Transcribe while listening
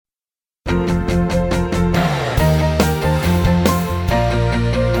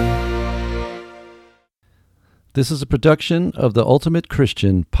This is a production of the Ultimate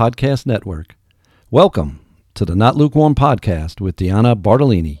Christian Podcast Network. Welcome to the Not Lukewarm Podcast with Deanna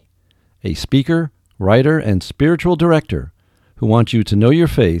Bartolini, a speaker, writer, and spiritual director who wants you to know your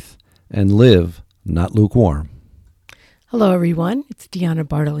faith and live not lukewarm. Hello, everyone. It's Deanna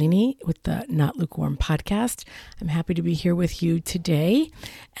Bartolini with the Not Lukewarm Podcast. I'm happy to be here with you today,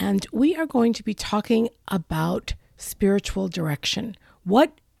 and we are going to be talking about spiritual direction.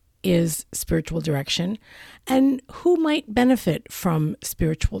 What is spiritual direction, and who might benefit from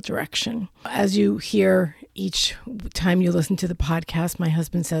spiritual direction? As you hear each time you listen to the podcast, my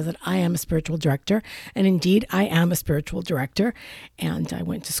husband says that I am a spiritual director, and indeed I am a spiritual director, and I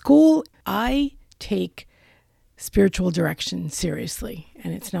went to school. I take spiritual direction seriously,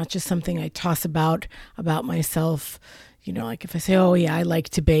 and it's not just something I toss about myself. You know, like if I say, oh yeah, I like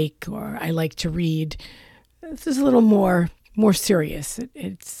to bake or I like to read, this is a little more serious.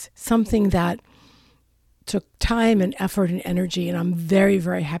 It's something that took time and effort and energy, and I'm very,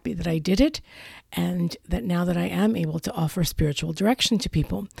 very happy that I did it, and that now that I am able to offer spiritual direction to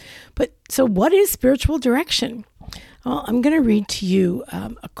people. But so what is spiritual direction? Well, I'm going to read to you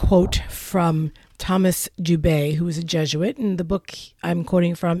a quote from Thomas Dubay, who is a Jesuit, and the book I'm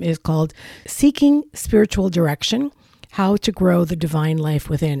quoting from is called Seeking Spiritual Direction, How to Grow the Divine Life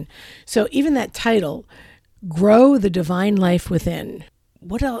Within. So even that title, Grow the Divine Life Within.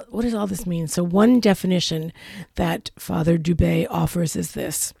 What does all this mean? So one definition that Father Dubay offers is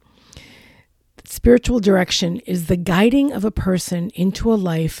this: spiritual direction is the guiding of a person into a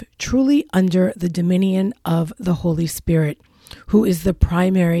life truly under the dominion of the Holy Spirit, who is the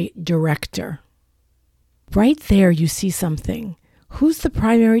primary director. Right there you see something. Who's the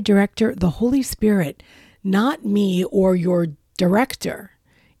primary director? The Holy Spirit, not me or your director.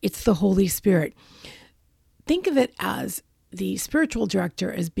 It's the Holy Spirit. Think of it as the spiritual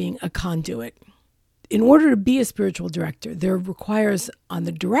director as being a conduit. In order to be a spiritual director, there requires on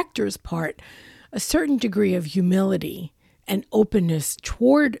the director's part a certain degree of humility and openness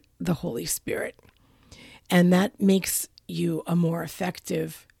toward the Holy Spirit. And that makes you a more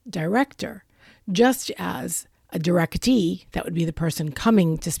effective director. Just as a directee, that would be the person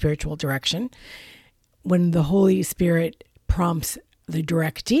coming to spiritual direction, when the Holy Spirit prompts the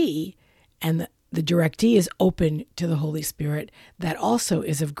directee and the directee is open to the Holy Spirit, that also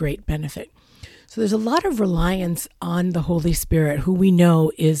is of great benefit. So there's a lot of reliance on the Holy Spirit, who we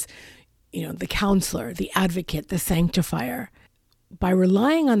know is, the counselor, the advocate, the sanctifier. By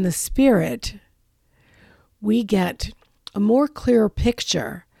relying on the Spirit, we get a more clear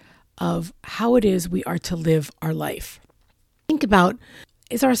picture of how it is we are to live our life. Think about,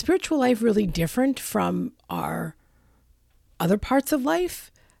 is our spiritual life really different from our other parts of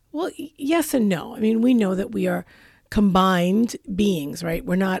life? Well, yes and no. I mean, we know that we are combined beings, right?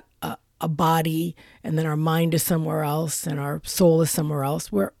 We're not a body and then our mind is somewhere else and our soul is somewhere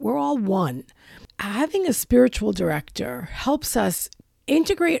else. We're all one. Having a spiritual director helps us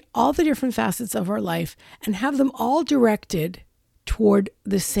integrate all the different facets of our life and have them all directed toward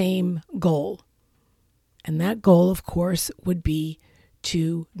the same goal. And that goal, of course, would be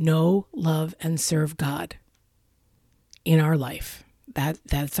to know, love, and serve God in our life.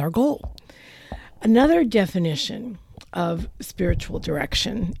 That's our goal. Another definition of spiritual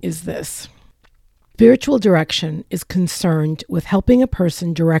direction is this: spiritual direction is concerned with helping a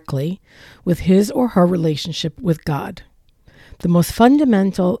person directly with his or her relationship with God. The most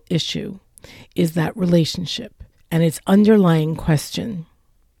fundamental issue is that relationship and its underlying question: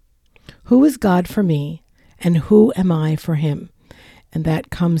 who is God for me and who am I for him? And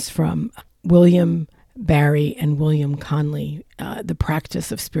that comes from William Barry and William Conley, The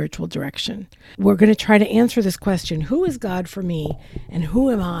Practice of Spiritual Direction. We're going to try to answer this question: who is God for me and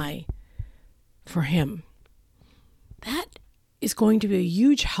who am I for him? That is going to be a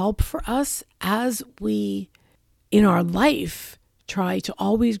huge help for us as we, in our life, try to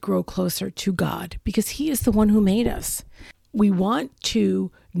always grow closer to God, because he is the one who made us. We want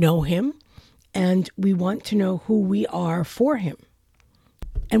to know him, and we want to know who we are for him.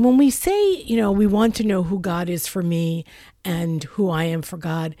 And when we say, we want to know who God is for me and who I am for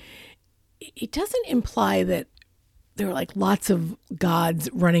God, it doesn't imply that there are like lots of gods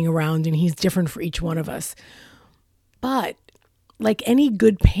running around and he's different for each one of us. But like any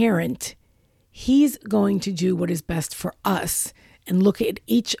good parent, he's going to do what is best for us and look at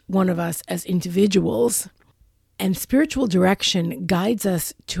each one of us as individuals. And spiritual direction guides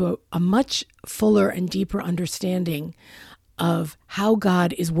us to a much fuller and deeper understanding of how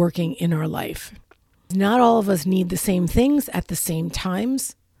God is working in our life. Not all of us need the same things at the same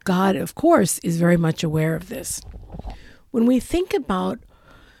times. God, of course, is very much aware of this. When we think about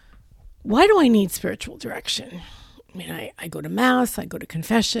Why do I need spiritual direction? I mean, I go to Mass, I go to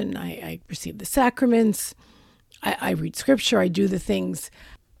confession, I receive the sacraments, I read scripture, I do the things.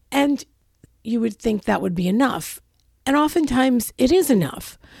 And you would think that would be enough. And oftentimes it is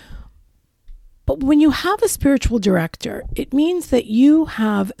enough. But when you have a spiritual director, it means that you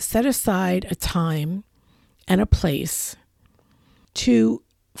have set aside a time and a place to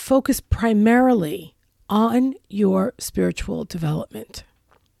focus primarily on your spiritual development.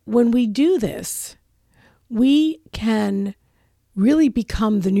 When we do this, we can really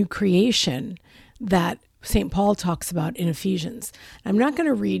become the new creation that St. Paul talks about in Ephesians. I'm not going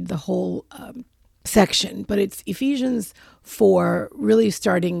to read the whole section, but it's Ephesians 4, really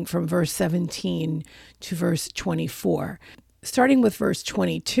starting from verse 17 to verse 24. Starting with verse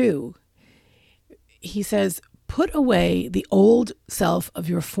 22, he says, "Put away the old self of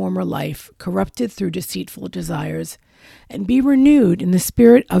your former life, corrupted through deceitful desires, and be renewed in the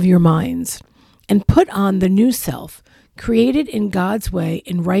spirit of your minds, and put on the new self, created in God's way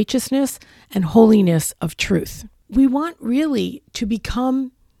in righteousness and holiness of truth." We want really to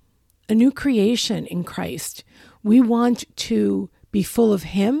become a new creation in Christ. We want to be full of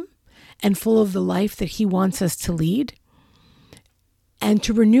Him and full of the life that He wants us to lead, and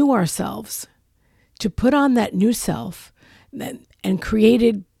to renew ourselves, to put on that new self and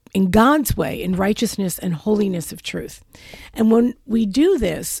created in God's way in righteousness and holiness of truth. And when we do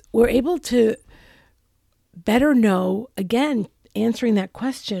this, we're able to better know, again, answering that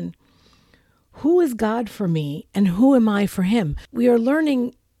question, who is God for me and who am I for Him? We are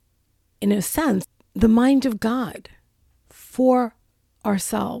learning, in a sense, the mind of God for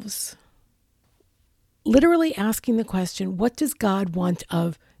ourselves. Literally asking the question, what does God want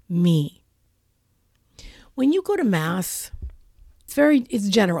of me? When you go to Mass, it's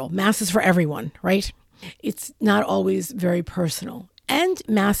general. Mass is for everyone, right? It's not always very personal. And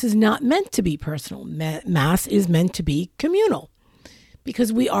Mass is not meant to be personal. Mass is meant to be communal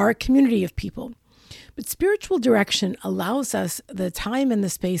because we are a community of people. But spiritual direction allows us the time and the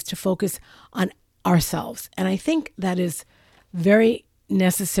space to focus on ourselves. And I think that is very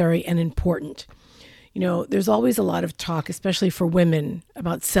necessary and important. You know, there's always a lot of talk, especially for women,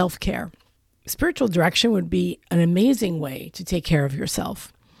 about self-care. Spiritual direction would be an amazing way to take care of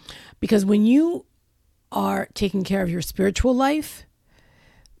yourself. Because when you are taking care of your spiritual life,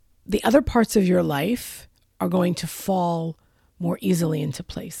 the other parts of your life are going to fall more easily into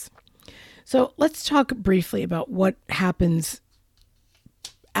place. So let's talk briefly about what happens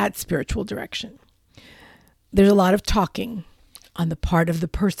at spiritual direction. There's a lot of talking on the part of the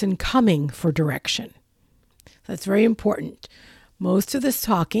person coming for direction. That's very important. Most of this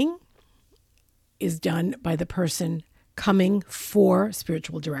talking is done by the person coming for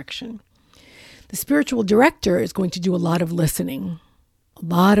spiritual direction. The spiritual director is going to do a lot of listening, a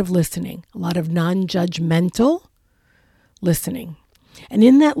lot of non-judgmental listening. And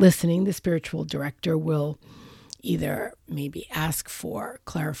in that listening, the spiritual director will either maybe ask for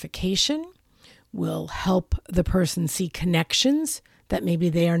clarification, will help the person see connections that maybe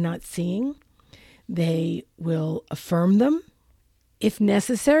they are not seeing. They will affirm them. If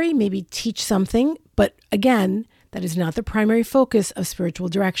necessary, maybe teach something. But again, that is not the primary focus of spiritual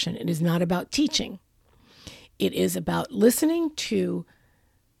direction. It is not about teaching. It is about listening to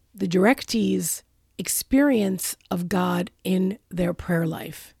the directee's experience of God in their prayer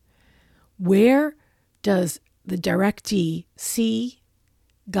life. Where does the directee see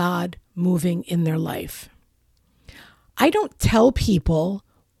God moving in their life? I don't tell people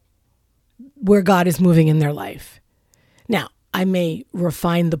where God is moving in their life. Now, I may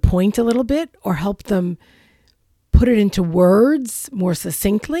refine the point a little bit or help them put it into words more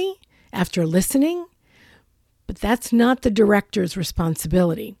succinctly after listening, but that's not the director's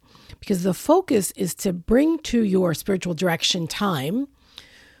responsibility, because the focus is to bring to your spiritual direction time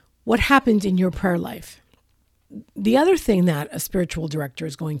what happened in your prayer life. The other thing that a spiritual director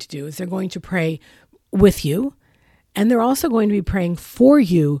is going to do is they're going to pray with you, and they're also going to be praying for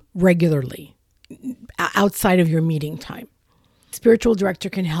you regularly outside of your meeting time. Spiritual director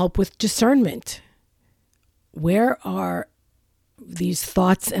can help with discernment. Where are these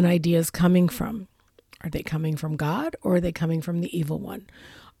thoughts and ideas coming from? Are they coming from God or are they coming from the evil one?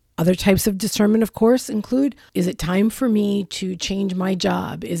 Other types of discernment, of course, include, is it time for me to change my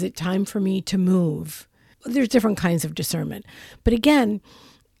job? Is it time for me to move? There's different kinds of discernment. But again,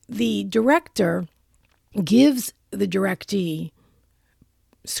 the director gives the directee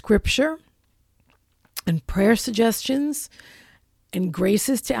scripture and prayer suggestions and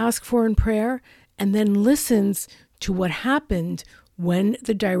graces to ask for in prayer, and then listens to what happened when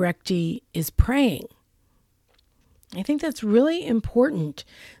the directee is praying. I think that's really important,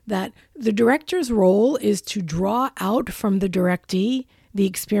 that the director's role is to draw out from the directee the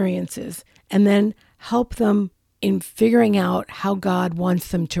experiences and then help them in figuring out how God wants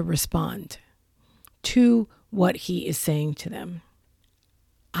them to respond to what he is saying to them.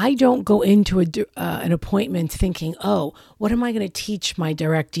 I don't go into an appointment thinking, oh, what am I going to teach my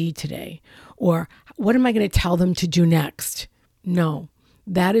directee today? Or what am I going to tell them to do next? No,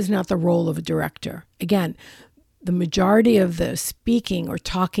 that is not the role of a director. Again, the majority of the speaking or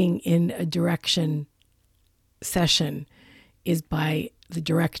talking in a direction session is by the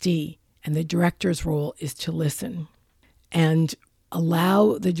directee, and the director's role is to listen and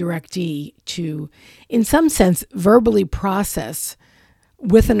allow the directee to, in some sense, verbally process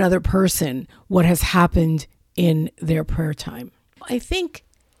with another person what has happened in their prayer time. I think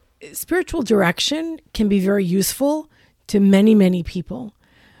spiritual direction can be very useful to many, many people.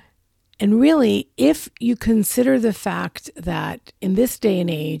 And really, if you consider the fact that in this day and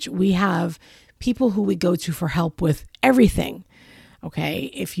age, we have people who we go to for help with everything. Okay,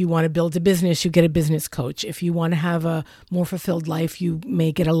 if you want to build a business, you get a business coach. If you want to have a more fulfilled life, you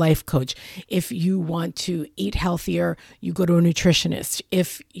may get a life coach. If you want to eat healthier, you go to a nutritionist.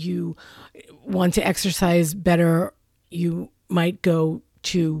 If you want to exercise better, you might go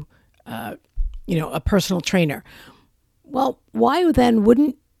to, a personal trainer. Well, why then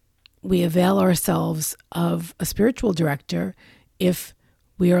wouldn't we avail ourselves of a spiritual director if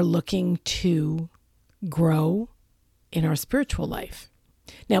we are looking to grow in our spiritual life?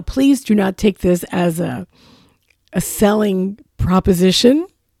 Now, please do not take this as a selling proposition,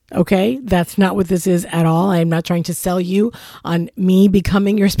 okay? That's not what this is at all. I am not trying to sell you on me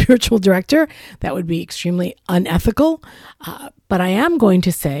becoming your spiritual director. That would be extremely unethical. But I am going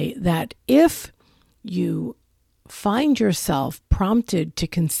to say that if you find yourself prompted to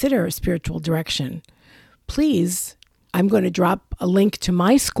consider spiritual direction, please, I'm going to drop a link to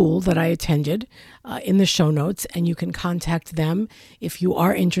my school that I attended in the show notes, and you can contact them if you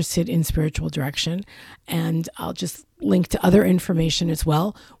are interested in spiritual direction. And I'll just link to other information as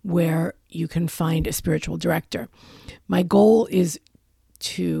well where you can find a spiritual director. My goal is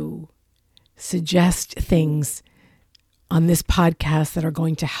to suggest things on this podcast that are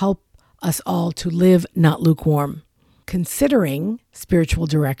going to help us all to live not lukewarm. Considering spiritual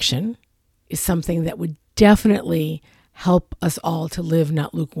direction is something that would definitely help us all to live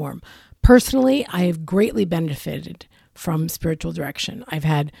not lukewarm. Personally, I have greatly benefited from spiritual direction. I've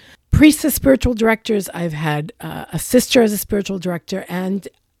had priests as spiritual directors. I've had a sister as a spiritual director and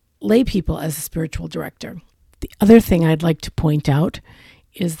lay people as a spiritual director. The other thing I'd like to point out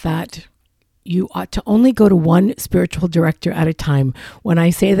is that you ought to only go to one spiritual director at a time. When I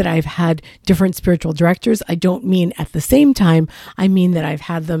say that I've had different spiritual directors, I don't mean at the same time. I mean that I've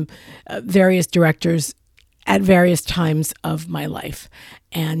had them, various directors at various times of my life.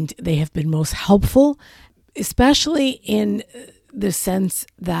 And they have been most helpful, especially in the sense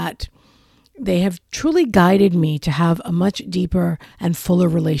that they have truly guided me to have a much deeper and fuller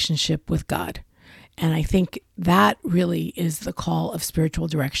relationship with God. And I think that really is the call of spiritual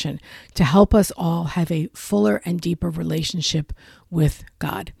direction, to help us all have a fuller and deeper relationship with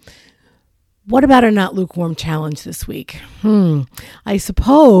God. What about a not lukewarm challenge this week? I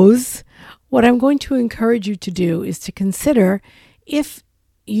suppose what I'm going to encourage you to do is to consider if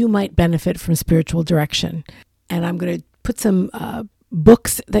you might benefit from spiritual direction. And I'm going to put some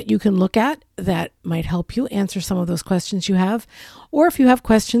books that you can look at that might help you answer some of those questions you have. Or if you have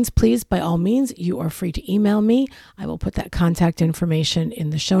questions, please, by all means, you are free to email me. I will put that contact information in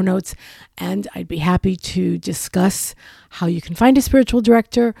the show notes, and I'd be happy to discuss how you can find a spiritual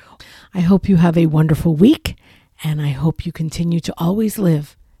director. I hope you have a wonderful week, and I hope you continue to always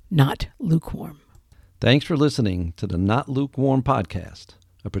live not lukewarm. Thanks for listening to the Not Lukewarm Podcast,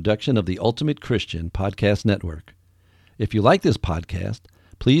 a production of the Ultimate Christian Podcast Network. If you like this podcast,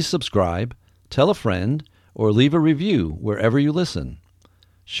 please subscribe, tell a friend, or leave a review wherever you listen.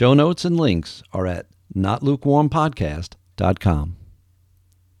 Show notes and links are at notlukewarmpodcast.com.